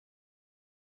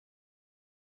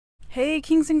Hey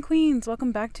kings and queens,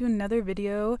 welcome back to another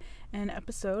video and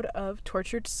episode of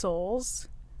Tortured Souls.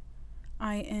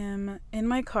 I am in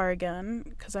my car again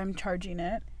because I'm charging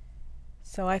it.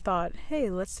 So I thought, hey,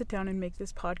 let's sit down and make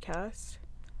this podcast.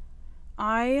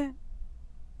 I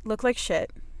look like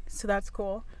shit, so that's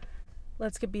cool.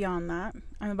 Let's get beyond that.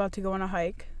 I'm about to go on a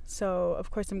hike, so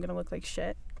of course I'm going to look like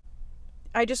shit.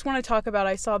 I just want to talk about,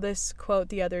 I saw this quote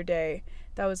the other day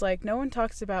that was like, no one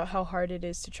talks about how hard it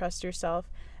is to trust yourself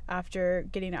after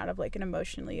getting out of like an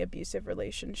emotionally abusive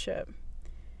relationship.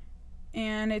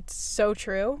 And it's so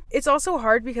true. It's also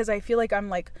hard because I feel like I'm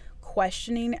like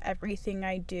questioning everything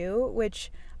I do, which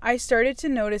I started to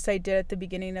notice I did at the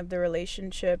beginning of the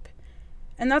relationship.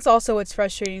 And that's also what's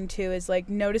frustrating too, is like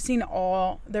noticing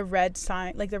all the red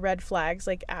flags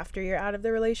like after you're out of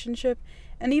the relationship.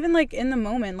 And even like in the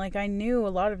moment, like I knew a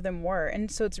lot of them were. And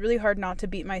so it's really hard not to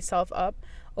beat myself up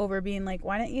over being like,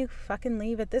 why didn't you fucking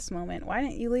leave at this moment? Why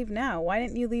didn't you leave now? Why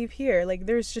didn't you leave here? Like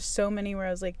there's just so many where I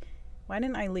was like, why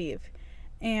didn't I leave?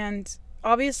 And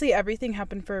obviously everything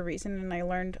happened for a reason, and I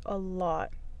learned a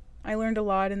lot. I learned a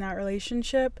lot in that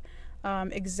relationship.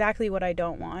 Exactly what I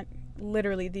don't want.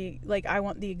 Literally I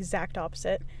want the exact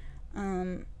opposite.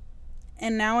 And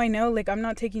now I know like I'm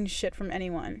not taking shit from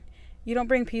anyone. You don't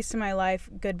bring peace to my life,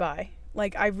 goodbye.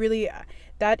 Like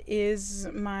that is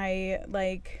my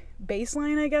like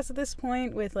baseline, I guess, at this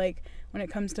point with like when it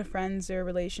comes to friends or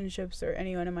relationships or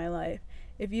anyone in my life.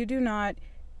 If you do not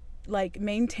like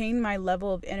maintain my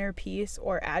level of inner peace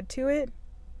or add to it,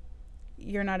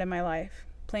 you're not in my life.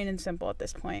 Plain and simple at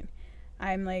this point.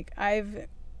 I'm like, I've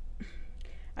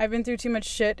been through too much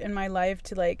shit in my life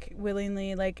to like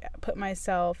willingly like put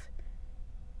myself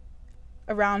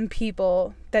around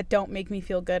people that don't make me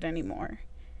feel good anymore.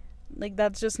 Like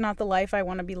that's just not the life I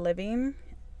want to be living.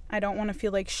 I don't want to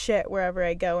feel like shit wherever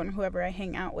I go and whoever I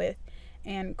hang out with,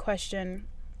 and question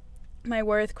my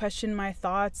worth, question my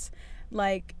thoughts.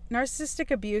 Like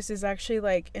narcissistic abuse is actually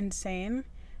like insane.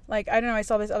 Like I don't know, I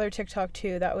saw this other TikTok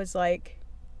too that was like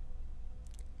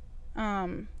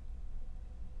after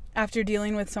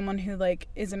dealing with someone who like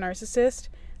is a narcissist,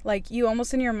 like you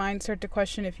almost in your mind start to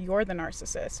question if you're the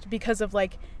narcissist because of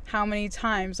like how many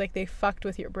times like they fucked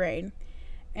with your brain.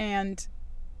 And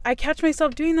I catch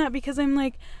myself doing that because I'm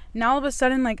like, now all of a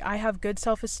sudden like I have good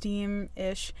self-esteem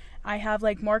ish, I have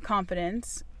like more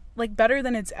confidence, like better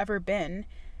than it's ever been,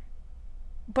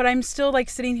 but I'm still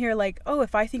like sitting here like, oh,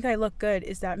 if I think I look good,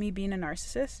 is that me being a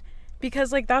narcissist?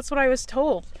 Because like that's what I was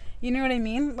told. You know what I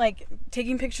mean? Like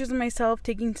taking pictures of myself,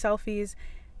 taking selfies,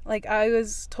 like I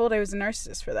was told I was a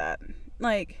narcissist for that.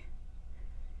 Like,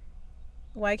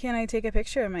 why can't I take a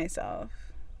picture of myself?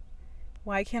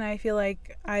 Why can't I feel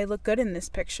like I look good in this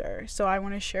picture? So I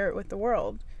want to share it with the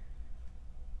world.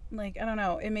 Like, I don't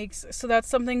know. So that's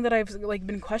something that I've like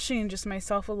been questioning just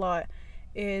myself a lot,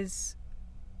 is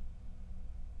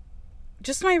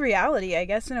just my reality, I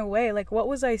guess, in a way. Like, what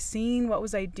was I seeing? What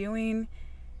was I doing?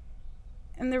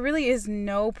 And there really is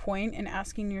no point in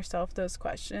asking yourself those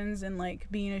questions and like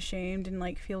being ashamed and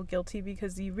like feel guilty,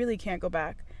 because you really can't go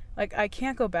back. Like I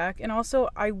can't go back. And also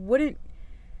I wouldn't,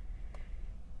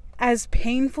 as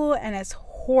painful and as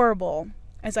horrible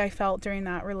as I felt during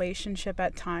that relationship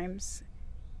at times,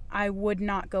 I would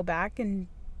not go back and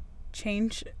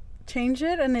change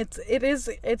it. And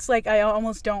it's like I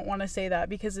almost don't want to say that,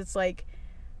 because it's like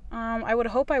I would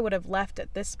hope I would have left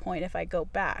at this point if I go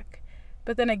back.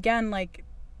 But then again, like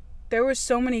there were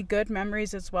so many good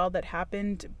memories as well that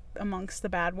happened amongst the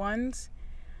bad ones.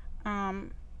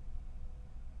 And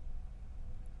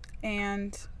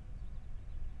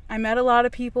I met a lot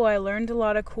of people, I learned a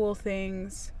lot of cool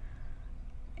things,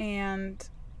 and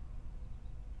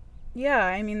yeah,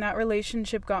 I mean that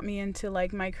relationship got me into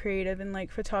like my creative and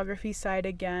like photography side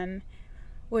again,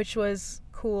 which was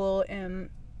cool and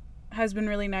has been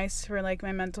really nice for like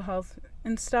my mental health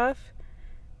and stuff.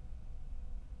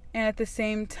 And at the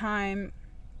same time,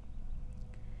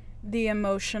 the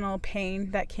emotional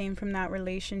pain that came from that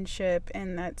relationship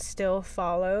and that still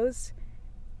follows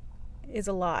is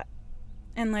a lot.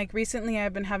 And like recently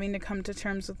I've been having to come to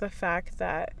terms with the fact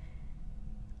that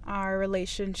our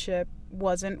relationship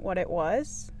wasn't what it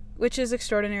was, which is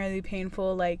extraordinarily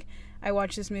painful. Like I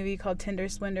watched this movie called Tinder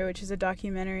Splendor, which is a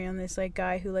documentary on this like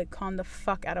guy who like conned the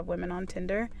fuck out of women on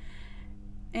Tinder.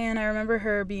 And I remember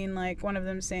her being like, one of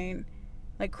them saying,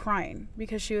 like crying,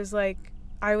 because she was like,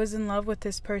 I was in love with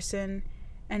this person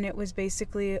and it was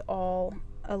basically all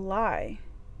a lie,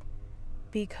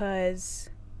 because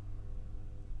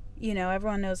you know,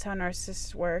 everyone knows how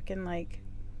narcissists work and like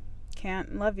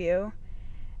can't love you.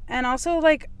 And also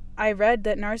like I read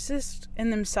that narcissists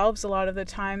in themselves a lot of the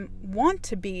time want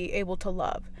to be able to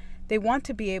love. they want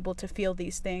to be able to feel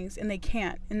these things and they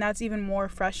can't, and that's even more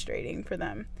frustrating for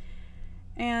them.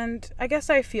 And I guess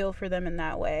I feel for them in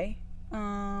that way.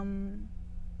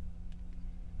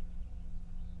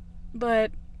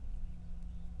 But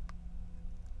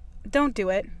don't do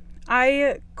it.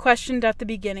 I questioned at the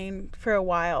beginning for a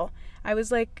while. I was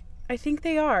like, I think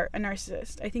they are a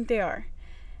narcissist. I think they are.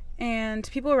 And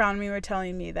people around me were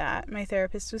telling me that. My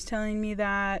therapist was telling me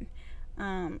that.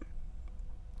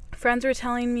 Friends were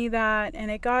telling me that.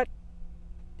 And it got...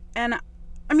 And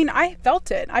I mean, I felt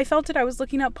it. I was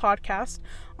looking up podcasts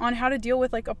on how to deal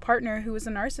with like a partner who was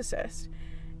a narcissist.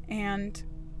 And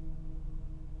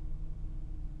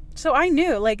so I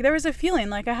knew, like, there was a feeling,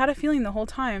 like I had a feeling the whole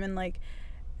time. And like,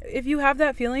 if you have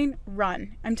that feeling,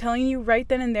 run. I'm telling you right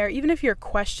then and there, even if you're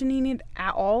questioning it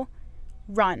at all,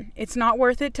 run. It's not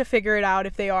worth it to figure it out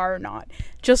if they are or not.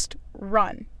 Just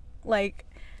run. Like,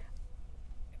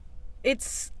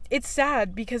 it's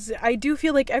sad because I do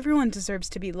feel like everyone deserves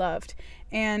to be loved.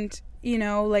 And, you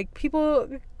know, like,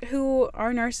 people who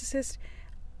are narcissists,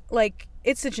 like,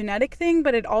 it's a genetic thing,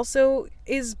 but it also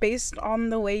is based on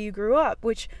the way you grew up,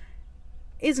 which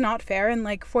is not fair. And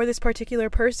like, for this particular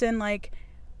person, like,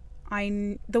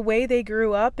 the way they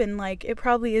grew up, and like, it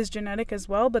probably is genetic as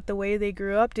well, but the way they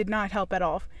grew up did not help at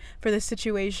all for the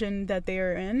situation that they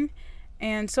are in.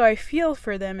 And so I feel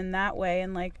for them in that way.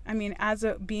 And like, I mean,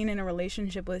 being in a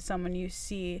relationship with someone, you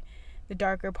see the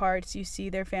darker parts, you see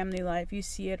their family life, you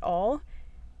see it all.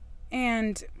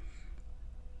 And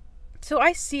so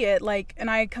I see it, like, and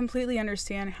I completely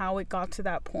understand how it got to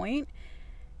that point.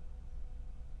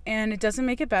 And it doesn't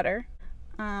make it better.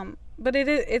 But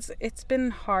it's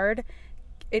been hard.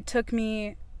 It took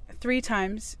me 3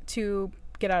 times to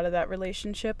get out of that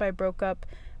relationship. I broke up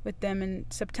with them in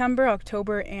September,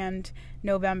 October, and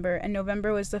November. And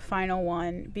November was the final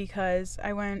one because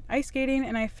I went ice skating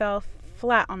and I fell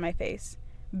flat on my face.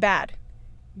 Bad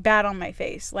on my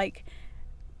face. Like,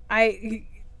 I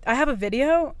have a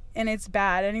video and it's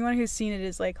bad. Anyone who's seen it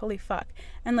is like, holy fuck.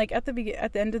 And like, at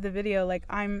the end of the video, like,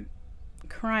 I'm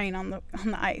crying on the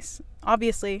ice.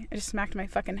 Obviously, I just smacked my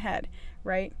fucking head,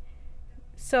 right?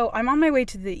 So I'm on my way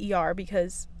to the ER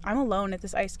because I'm alone at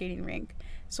this ice skating rink.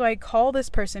 So I call this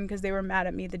person because they were mad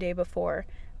at me the day before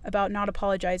about not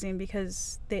apologizing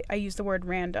because I used the word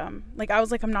random. Like, I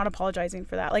was like, I'm not apologizing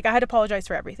for that. Like, I had to apologize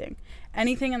for everything.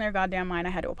 Anything in their goddamn mind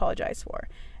I had to apologize for.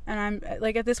 And I'm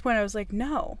like, at this point I was like,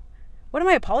 no. What am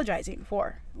I apologizing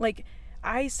for? Like,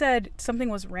 I said something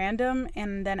was random,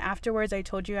 and then afterwards I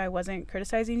told you I wasn't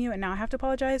criticizing you, and now I have to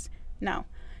apologize? No.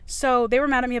 So they were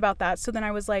mad at me about that. So then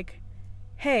I was like,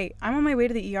 hey, I'm on my way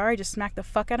to the ER. I just smacked the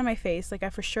fuck out of my face. Like, I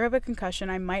for sure have a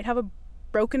concussion. I might have a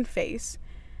broken face.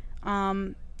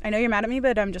 I know you're mad at me,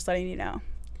 but I'm just letting you know.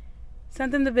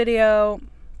 Sent them the video,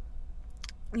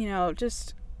 you know,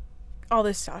 just all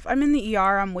this stuff. I'm in the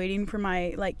ER. I'm waiting for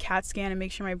my, like, CAT scan and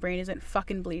make sure my brain isn't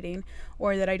fucking bleeding,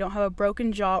 or that I don't have a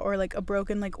broken jaw or, like, a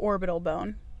broken, like, orbital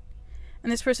bone.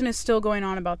 And this person is still going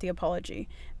on about the apology.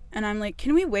 And I'm like,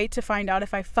 can we wait to find out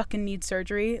if I fucking need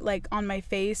surgery, like, on my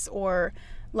face or,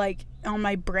 like, on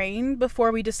my brain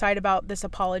before we decide about this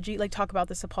apology, like, talk about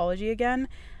this apology again?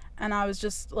 And I was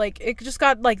just, like, it just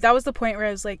got, like, that was the point where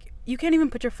I was like, you can't even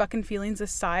put your fucking feelings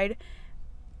aside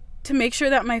to make sure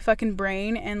that my fucking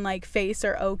brain and, like, face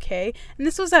are okay. And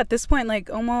this was at this point, like,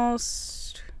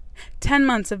 almost 10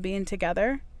 months of being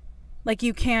together. Like,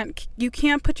 you can't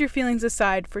put your feelings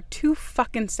aside for 2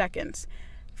 fucking seconds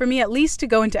for me at least to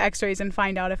go into x-rays and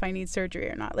find out if I need surgery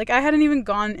or not. Like, I hadn't even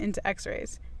gone into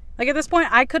x-rays. Like, at this point,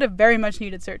 I could have very much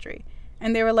needed surgery.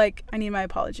 And they were like, I need my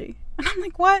apology. And I'm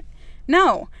like, what?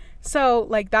 No. So,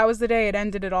 like, that was the day it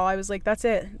ended it all. I was like, that's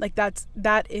it. Like,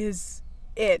 that is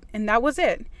it. And that was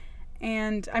it.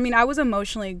 And, I mean, I was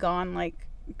emotionally gone, like,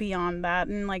 beyond that.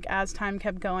 And, like, as time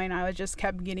kept going, I was just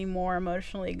kept getting more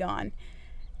emotionally gone.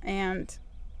 And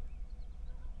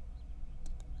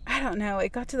I don't know,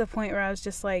 it got to the point where I was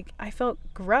just like, I felt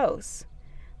gross.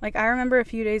 Like, I remember a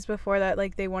few days before that,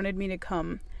 like, they wanted me to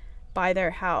come by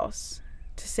their house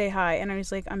to say hi. And I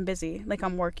was like, I'm busy. Like,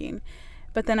 I'm working.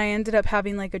 But then I ended up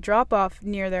having, like, a drop-off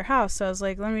near their house. So I was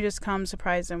like, let me just come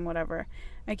surprise them, whatever.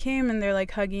 I came and they're,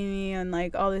 like, hugging me and,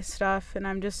 like, all this stuff. And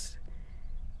I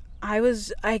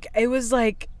was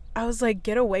like,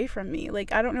 get away from me.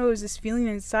 Like, I don't know, it was this feeling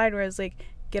inside where I was like,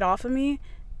 get off of me.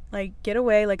 Like, get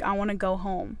away. Like, I want to go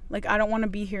home. Like, I don't want to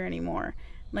be here anymore.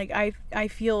 Like, I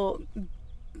feel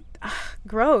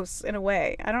gross in a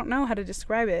way. I don't know how to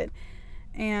describe it.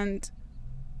 And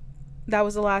that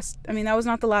was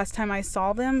not the last time I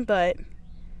saw them, but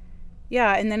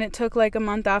yeah, and then it took like a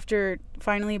month after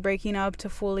finally breaking up to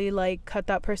fully like cut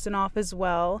that person off as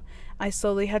well. I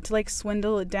slowly had to like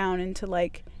swindle it down into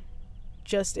like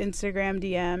just Instagram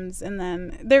DMs, and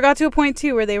then there got to a point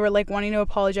too where they were like wanting to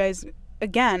apologize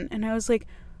again, and I was like,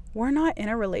 we're not in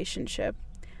a relationship.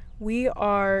 We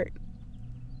are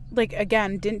like,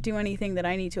 again, didn't do anything that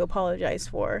I need to apologize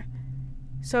for.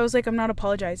 So I was like, I'm not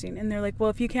apologizing. And they're like,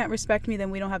 well, if you can't respect me, then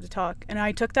we don't have to talk. And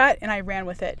I took that and I ran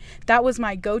with it. That was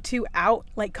my go-to out,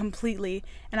 like, completely.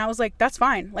 And I was like, that's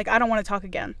fine. Like, I don't want to talk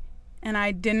again. And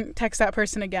I didn't text that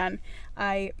person again.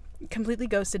 I completely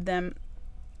ghosted them.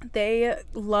 They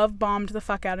love bombed the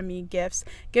fuck out of me.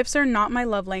 Gifts are not my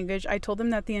love language. I told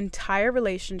them that the entire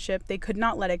relationship, they could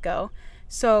not let it go.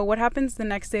 So what happens the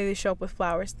next day? They show up with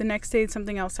flowers. The next day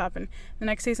something else happened. The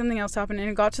next day something else happened. And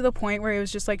it got to the point where it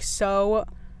was just like so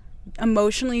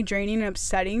emotionally draining and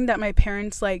upsetting that my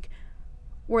parents like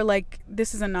were like,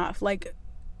 this is enough. Like,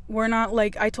 we're not,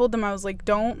 like, I told them, I was like,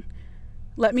 don't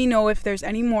let me know if there's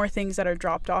any more things that are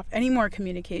dropped off, any more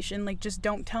communication, like, just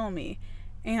don't tell me.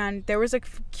 And there was like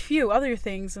a few other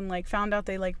things, and like found out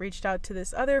they like reached out to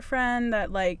this other friend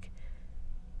that like,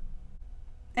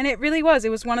 and it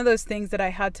was one of those things that I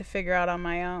had to figure out on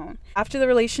my own. After the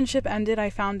relationship ended, I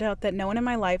found out that no one in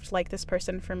my life liked this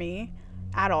person for me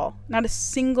at all. Not a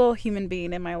single human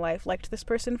being in my life liked this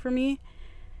person for me.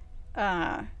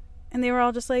 And they were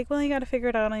all just like, well, you got to figure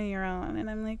it out on your own. And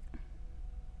I'm like,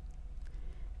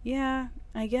 yeah,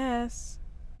 I guess.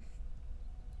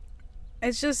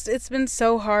 It's been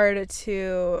so hard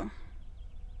to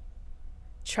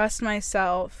trust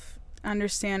myself,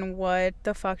 understand what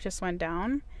the fuck just went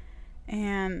down.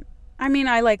 And I mean,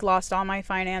 I like lost all my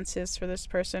finances for this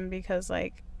person because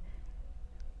like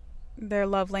their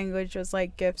love language was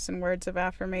like gifts and words of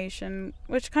affirmation,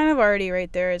 which kind of already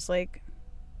right there is like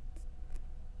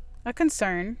a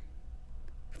concern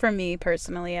for me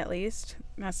personally, at least.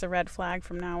 That's a red flag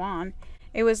from now on.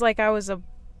 It was like I was a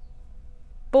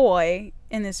boy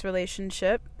in this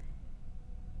relationship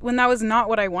when that was not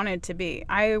what I wanted to be.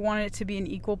 I wanted it to be an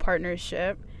equal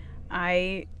partnership.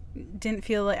 I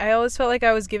always felt like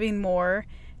I was giving more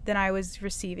than I was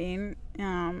receiving.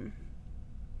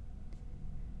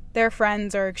 Their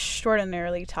friends are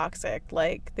extraordinarily toxic.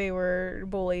 Like, they were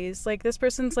bullies. Like, this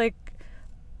person's like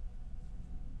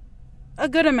a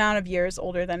good amount of years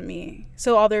older than me.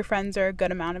 So all their friends are a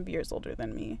good amount of years older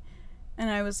than me. And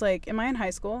I was like, am I in high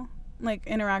school? Like,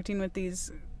 interacting with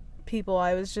these people,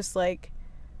 I was just like,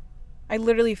 I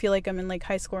literally feel like I'm in like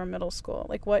high school or middle school.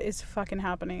 Like, what is fucking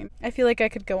happening? I feel like I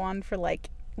could go on for like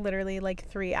literally like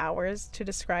 3 hours to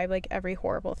describe like every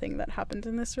horrible thing that happened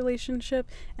in this relationship,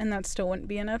 and that still wouldn't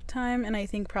be enough time. And I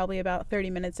think probably about 30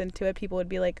 minutes into it, people would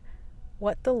be like,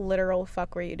 what the literal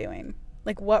fuck were you doing?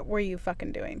 Like, what were you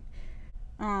fucking doing?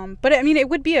 But I mean, it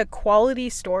would be a quality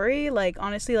story. Like,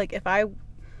 honestly, like if I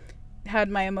had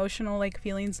my emotional like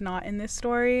feelings not in this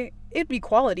story, it'd be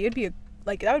quality. It'd be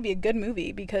that would be a good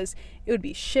movie, because it would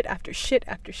be shit after shit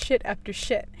after shit after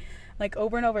shit, like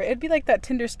over and over. It'd be like that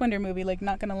Tinder Splendor movie, like,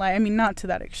 not gonna lie. I mean, not to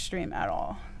that extreme at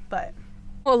all, but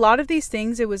a lot of these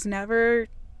things, it was never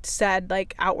said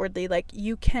like outwardly, like,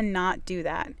 you cannot do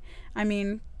that. I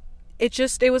mean, it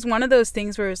was one of those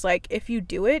things where it was like, if you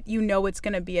do it, you know it's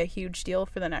going to be a huge deal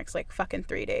for the next like fucking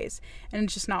 3 days, and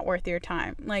it's just not worth your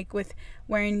time. Like with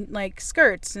wearing like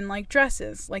skirts and like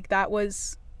dresses, like that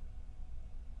was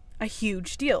a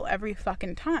huge deal every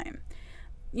fucking time.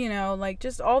 You know, like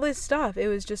just all this stuff. It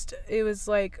was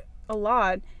like a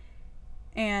lot.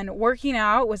 And working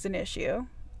out was an issue.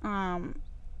 At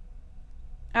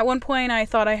one point I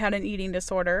thought I had an eating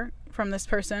disorder from this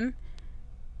person.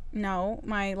 No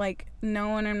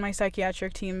one in my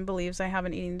psychiatric team believes I have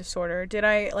an eating disorder. Did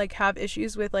I like have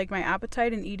issues with like my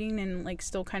appetite and eating, and like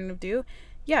still kind of do?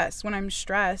 Yes, when I'm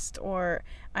stressed or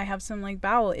I have some like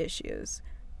bowel issues.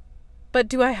 But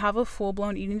do I have a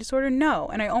full-blown eating disorder? No.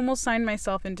 And I almost signed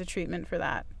myself into treatment for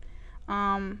that.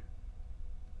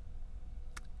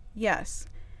 Yes.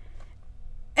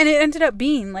 And it ended up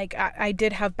being like I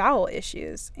did have bowel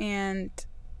issues, and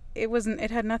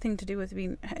it had nothing to do with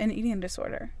being an eating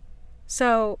disorder.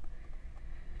 So,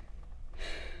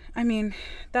 I mean,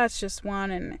 that's just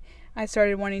one. And I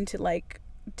started wanting to like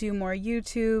do more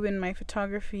YouTube and my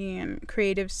photography and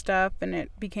creative stuff, and it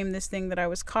became this thing that I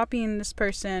was copying this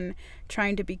person,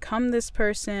 trying to become this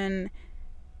person,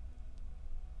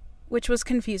 which was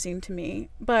confusing to me.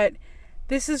 But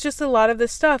this is just a lot of the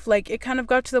stuff. Like, it kind of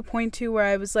got to the point too where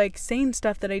I was like saying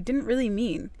stuff that I didn't really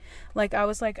mean. Like, I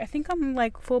was like, I think I'm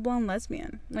like full-blown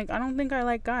lesbian. Like, I don't think I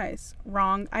like guys.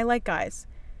 Wrong. I like guys.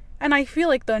 And I feel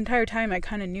like the entire time I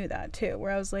kind of knew that too,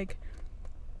 where I was like,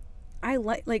 I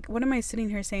like, what am I sitting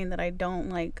here saying that I don't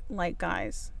like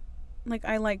guys? Like,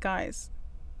 I like guys.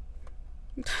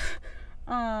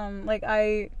 Like,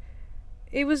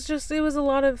 it was a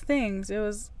lot of things. It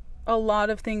was a lot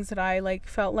of things that I, like,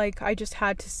 felt like I just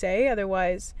had to say.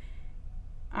 Otherwise,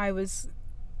 I was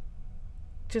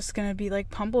just gonna be, like,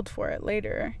 pummeled for it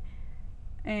later.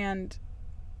 And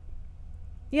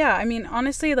yeah, I mean,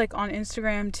 honestly, like, on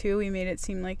Instagram too, we made it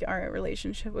seem like our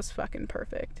relationship was fucking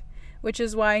perfect, which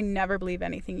is why I never believe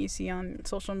anything you see on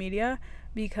social media,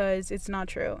 because it's not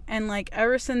true. And, like,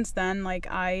 ever since then, like,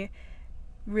 I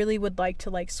really would like to,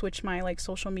 like, switch my, like,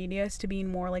 social medias to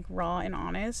being more, like, raw and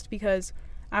honest, because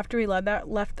after I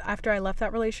left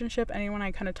that relationship, anyone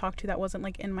I kind of talked to that wasn't,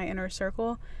 like, in my inner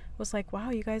circle was like, wow,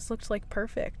 you guys looked, like,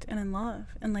 perfect and in love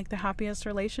and, like, the happiest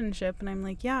relationship. And I'm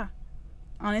like, yeah,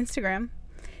 on Instagram,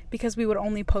 because we would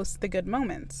only post the good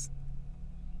moments.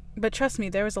 But trust me,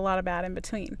 there was a lot of bad in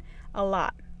between. A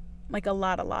lot. Like, a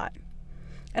lot.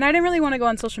 And I didn't really want to go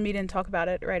on social media and talk about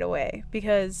it right away,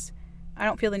 because I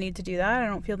don't feel the need to do that. I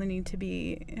don't feel the need to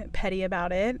be petty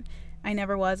about it. I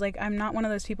never was. Like, I'm not one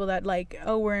of those people that, like,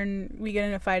 oh, we get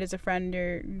in a fight as a friend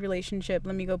or relationship,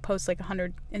 let me go post, like,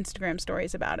 100 Instagram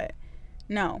stories about it.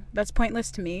 No, that's pointless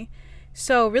to me.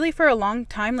 So really, for a long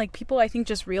time, like, people, I think,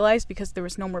 just realized because there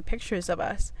was no more pictures of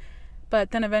us.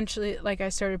 But then eventually, like, I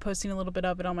started posting a little bit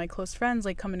of it on my close friends,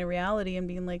 like, coming to reality and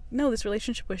being like, no, this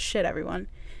relationship was shit, everyone.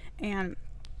 And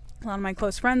a lot of my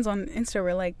close friends on Insta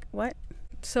were like, what?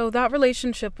 So that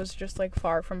relationship was just, like,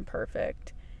 far from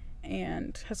perfect,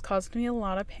 and has caused me a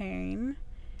lot of pain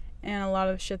and a lot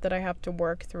of shit that I have to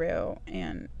work through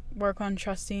and work on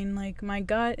trusting, like, my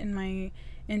gut and my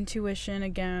intuition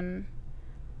again,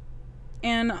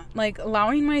 and, like,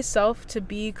 allowing myself to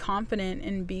be confident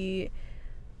and be,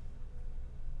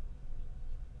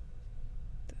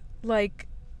 like,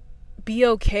 be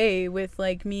okay with,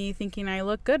 like, me thinking I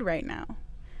look good right now.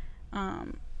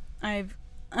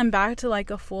 I'm back to,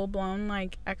 like, a full-blown,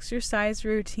 like, exercise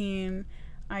routine.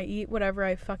 I eat whatever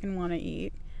I fucking want to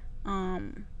eat. I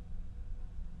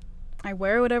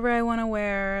wear whatever I want to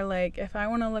wear. Like, if I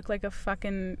want to look like a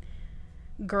fucking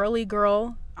girly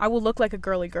girl, I will look like a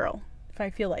girly girl if I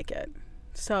feel like it.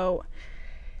 So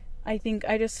I think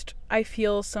I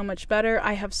feel so much better.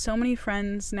 I have so many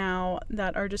friends now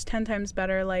that are just 10 times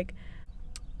better. Like,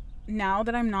 now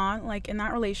that I'm not, like, in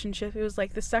that relationship, it was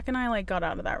like the second I, like, got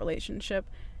out of that relationship,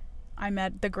 I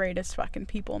met the greatest fucking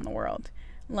people in the world.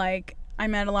 Like, I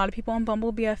met a lot of people on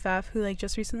Bumble BFF who, like,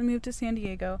 just recently moved to San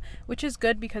Diego, which is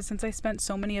good because since I spent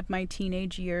so many of my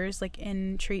teenage years, like,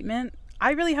 in treatment,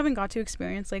 I really haven't got to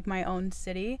experience, like, my own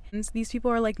city. And these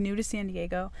people are, like, new to San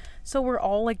Diego, so we're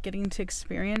all, like, getting to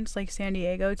experience, like, San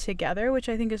Diego together, which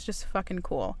I think is just fucking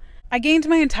cool. I gained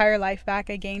my entire life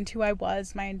back. I gained who I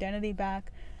was, my identity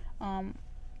back,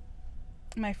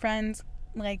 my friends,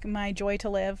 like, my joy to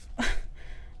live,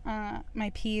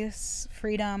 my peace,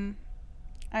 freedom.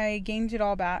 I gained it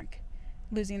all back,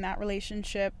 losing that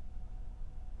relationship.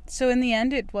 So in the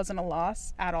end, it wasn't a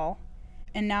loss at all.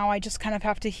 And now I just kind of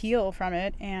have to heal from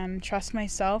it and trust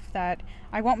myself that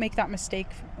I won't make that mistake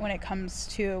when it comes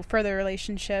to further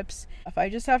relationships. If I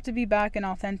just have to be back and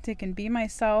authentic and be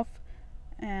myself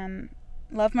and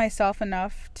love myself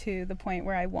enough to the point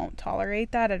where I won't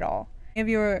tolerate that at all. If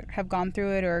you have gone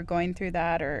through it or are going through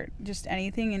that or just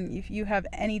anything, and if you have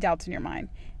any doubts in your mind,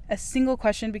 a single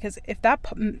question, because if that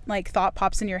thought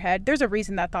pops in your head, there's a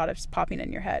reason that thought is popping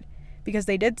in your head, because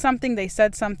they did something, they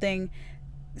said something,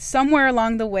 somewhere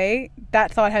along the way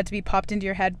that thought had to be popped into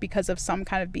your head because of some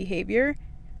kind of behavior.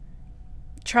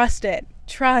 Trust it.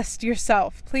 Trust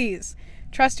yourself, please.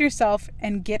 Trust yourself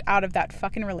and get out of that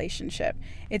fucking relationship.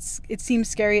 It seems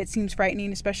scary, it seems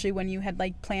frightening, especially when you had,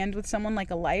 like, planned with someone,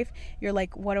 like, a life. You're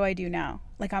like, what do I do now?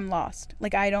 Like, I'm lost.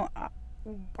 Like,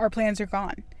 our plans are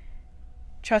gone.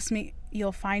 Trust me,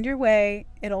 you'll find your way.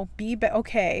 It'll be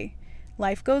okay.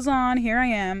 Life goes on. Here I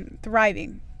am,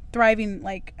 thriving.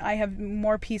 Like, I have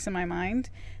more peace in my mind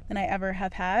than I ever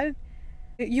have had.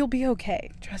 You'll be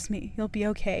okay. Trust me, you'll be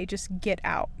okay. Just get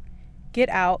out. Get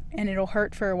out, and it'll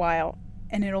hurt for a while,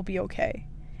 and it'll be okay.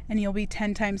 And you'll be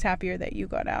 10 times happier that you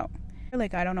got out.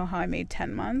 Like, I don't know how I made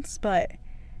 10 months, but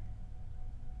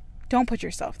don't put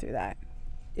yourself through that.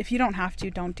 If you don't have to,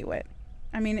 don't do it.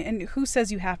 I mean, and who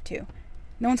says you have to?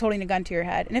 No one's holding a gun to your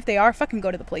head. And if they are, fucking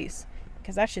go to the police,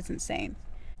 because that shit's insane.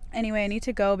 Anyway, I need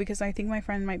to go because I think my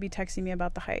friend might be texting me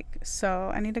about the hike.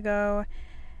 So I need to go.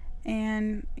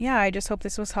 And yeah, I just hope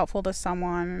this was helpful to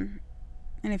someone.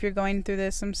 And if you're going through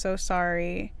this, I'm so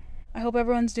sorry. I hope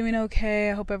everyone's doing okay.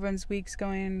 I hope everyone's week's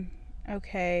going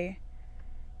okay.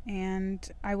 And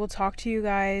I will talk to you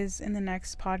guys in the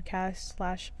next podcast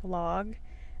 /vlog.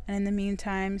 And in the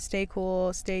meantime, stay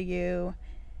cool, stay you,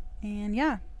 and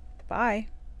yeah, bye.